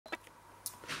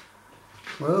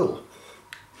Well,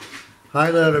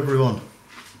 hi there everyone,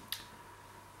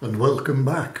 and welcome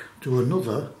back to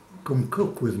another Come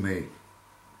Cook With Me.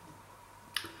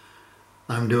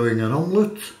 I'm doing an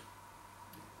omelette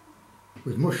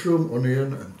with mushroom,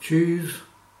 onion and cheese.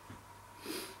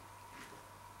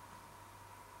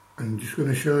 I'm just going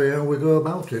to show you how we go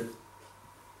about it.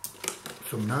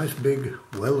 Some nice big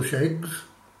Welsh eggs,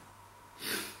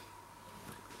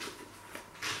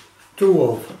 2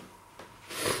 of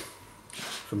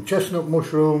some chestnut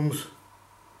mushrooms,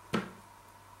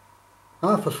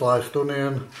 half a sliced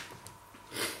onion,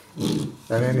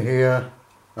 and in here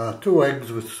are 2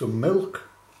 eggs with some milk,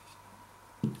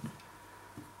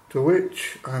 to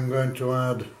which I'm going to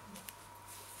add a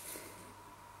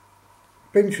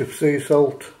pinch of sea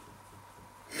salt,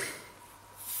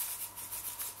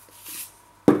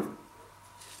 so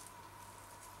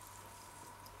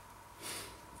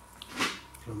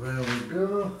there we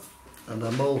go. And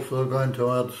I'm also going to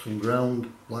add some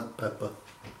ground black pepper.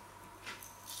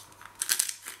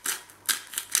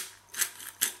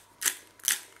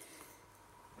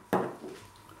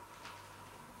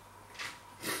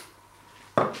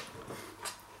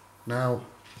 Now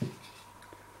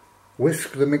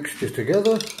whisk the mixture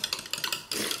together.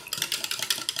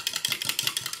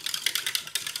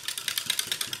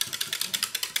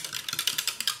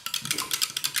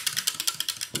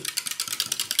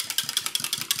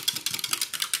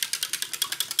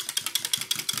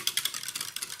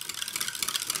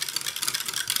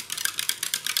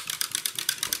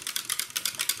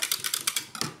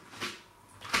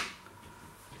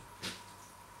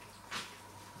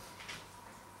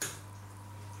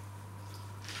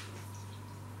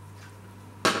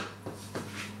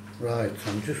 Right,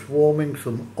 I'm just warming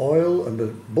some oil and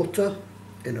butter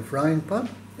in a frying pan,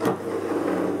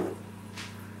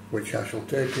 which I shall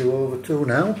take you over to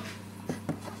now.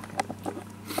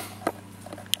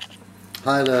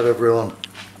 Hi there everyone,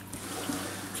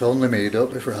 it's only me,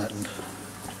 don't be frightened.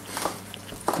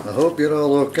 I hope you're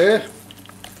all okay,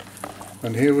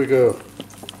 and here we go.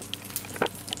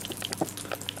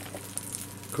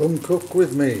 Come cook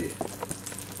with me.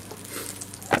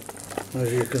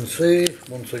 As you can see,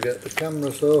 once I get the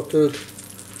camera sorted,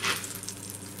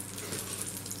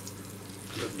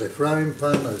 the frying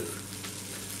pan, as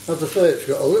I say, it's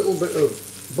got a little bit of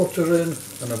butter in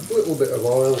and a little bit of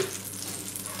oil.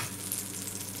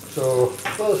 So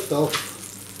first off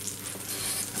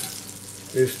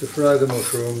is to fry the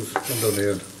mushrooms and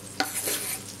onion.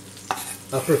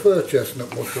 I prefer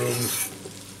chestnut mushrooms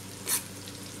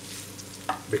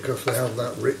because they have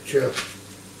that richer,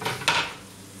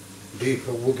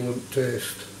 deeper woodland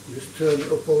taste. Just turn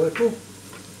it up a little.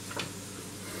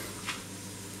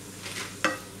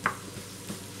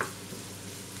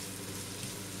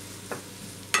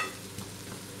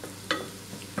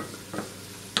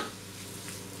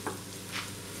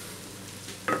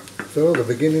 So, the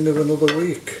beginning of another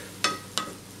week.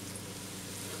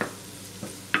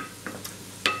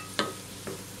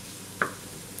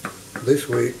 This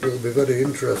week will be very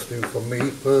interesting for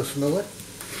me personally,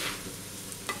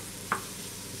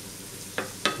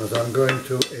 as I'm going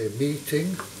to a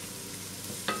meeting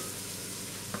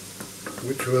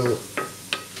which will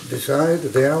decide,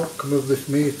 the outcome of this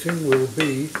meeting will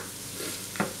be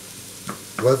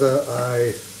whether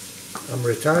I am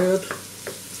retired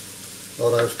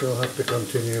or I still have to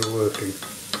continue working.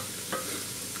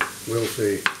 We'll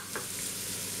see.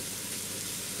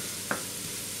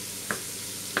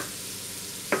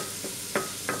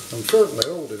 I'm certainly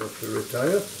old enough to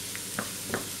retire.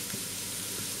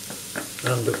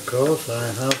 And of course I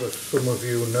have, as some of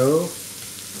you know,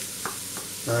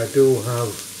 I do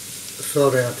have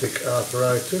psoriatic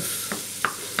arthritis,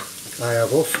 I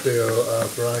have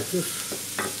osteoarthritis,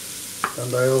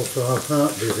 and I also have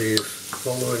heart disease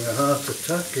following a heart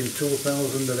attack in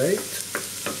 2008.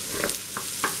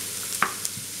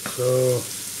 So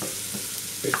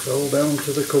it's all down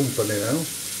to the company now.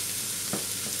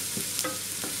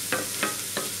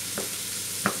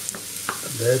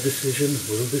 Their decision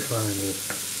will be final.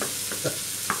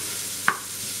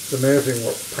 It's amazing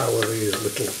what power these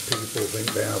little people think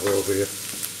they have over you,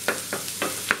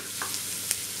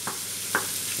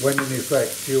 when in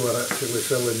effect you are actually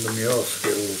selling them your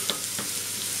skills.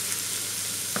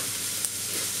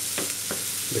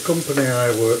 The company I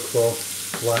work for,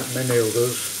 like many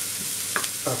others,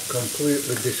 have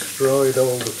completely destroyed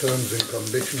all the terms and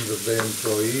conditions of their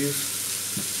employees,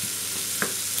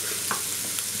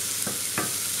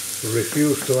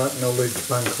 refuse to acknowledge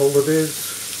bank holidays,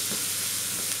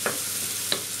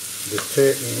 they've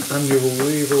taken annual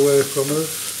leave away from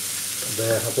us,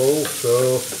 they have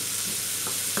also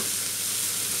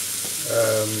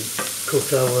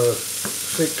cut our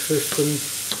sick system,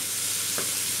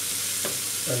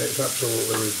 and it's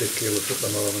absolutely ridiculous at the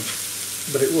moment,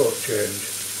 but it won't change.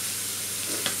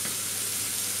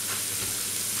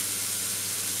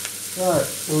 Right,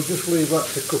 we'll just leave that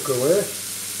to cook away.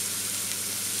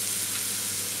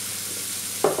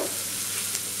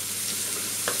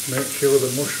 Make sure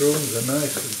the mushrooms are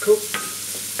nice and cooked.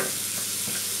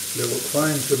 They look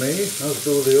fine to me, as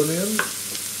do the onions.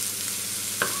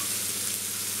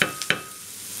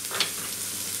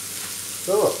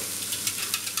 So,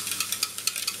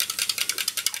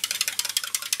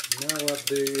 now add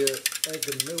the egg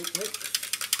and milk mix.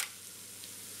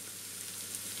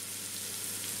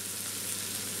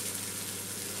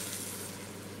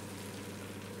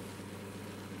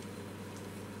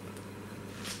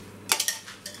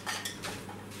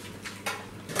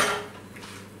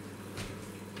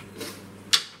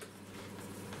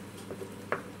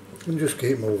 And just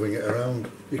keep moving it around.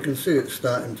 You can see it's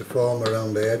starting to form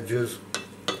around the edges.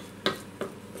 I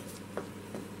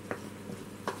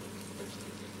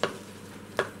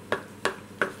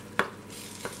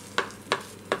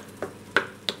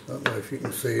don't know if you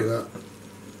can see that,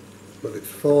 but it's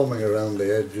forming around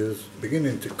the edges,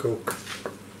 beginning to cook.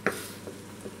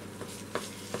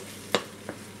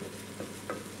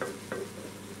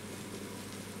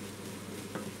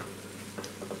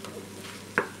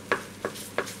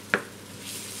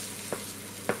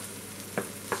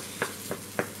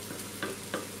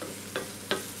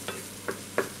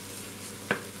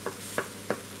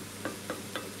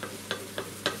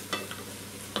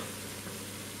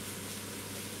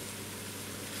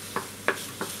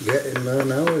 Getting there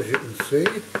now, as you can see.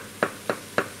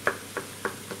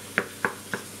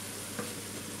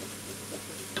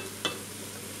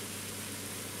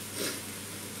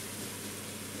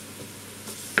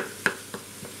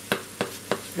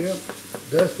 Yep,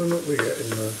 definitely getting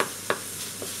there.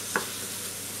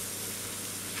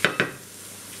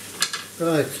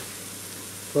 Right,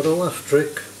 for the last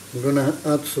trick, I'm going to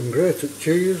add some grated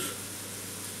cheese.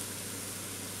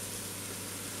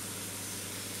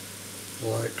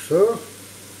 Like so.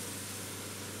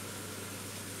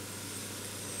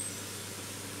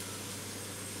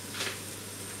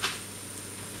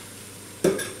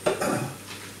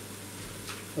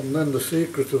 And then the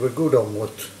secret of a good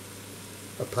omelette,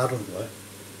 apparently,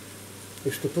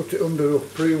 is to put it under a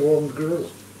pre-warmed grill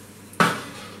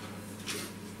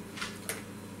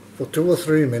for 2 or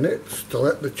 3 minutes to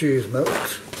let the cheese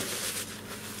melt.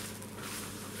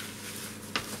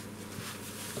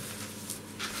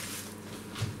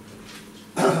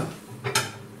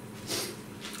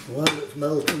 While it's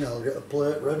melting, I'll get a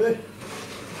plate ready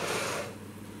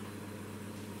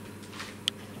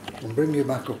and bring you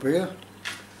back up here.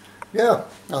 Yeah,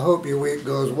 I hope your week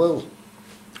goes well.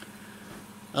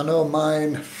 I know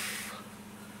mine,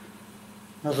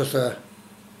 as I say,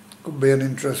 could be an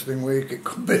interesting week, it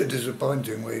could be a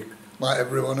disappointing week, like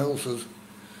everyone else's.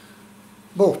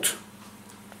 But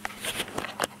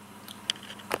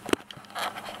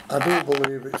I do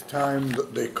believe it's time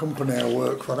that the company I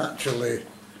work for actually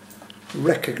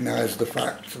recognise the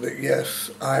fact that yes,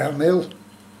 I am ill.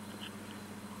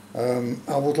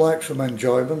 I would like some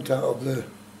enjoyment out of the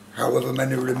however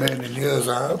many remaining years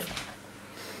I have.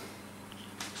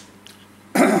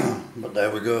 But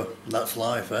there we go, that's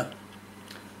life, eh?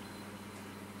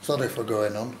 Sorry for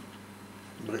going on,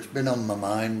 but it's been on my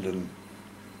mind and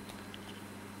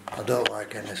I don't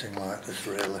like anything like this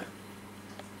really.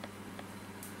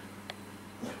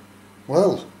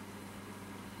 Well,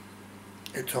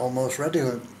 it's almost ready,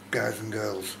 guys and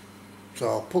girls. So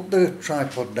I'll put the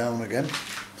tripod down again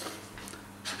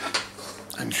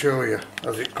and show you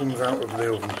as it comes out of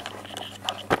the oven,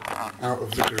 out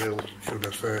of the grill, should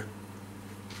I say.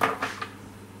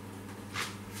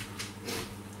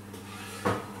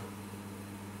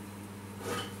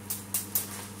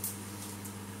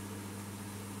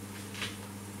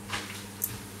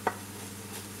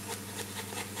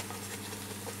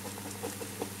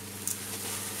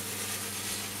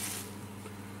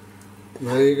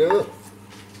 There you go.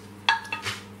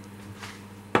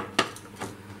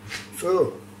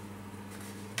 So,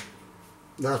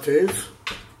 that is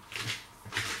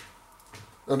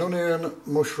an onion,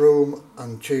 mushroom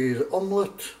and cheese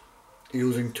omelette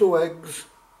using 2 eggs.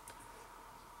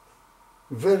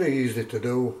 Very easy to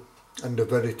do and a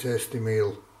very tasty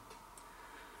meal.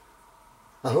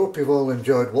 I hope you've all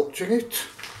enjoyed watching it,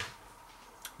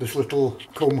 this little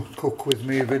come cook with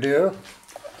me video.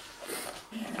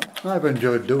 I've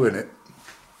enjoyed doing it.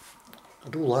 I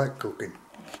do like cooking.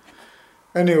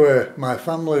 Anyway, my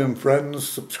family and friends,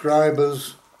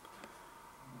 subscribers,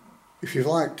 If you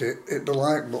liked it, hit the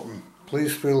like button.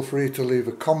 Please feel free to leave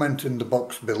a comment in the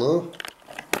box below.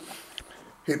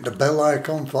 Hit the bell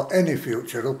icon for any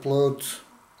future uploads.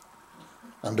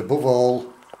 And above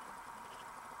all,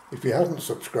 if you haven't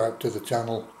subscribed to the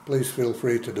channel, please feel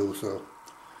free to do so.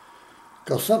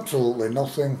 Costs absolutely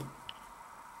nothing,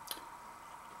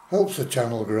 helps the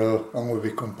channel grow, and we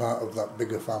become part of that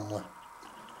bigger family.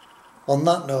 On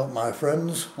that note, my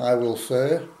friends, I will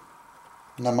say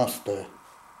Namaste,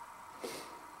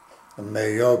 and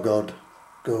may your God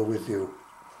go with you.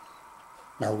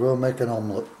 Now go make an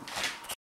omelette.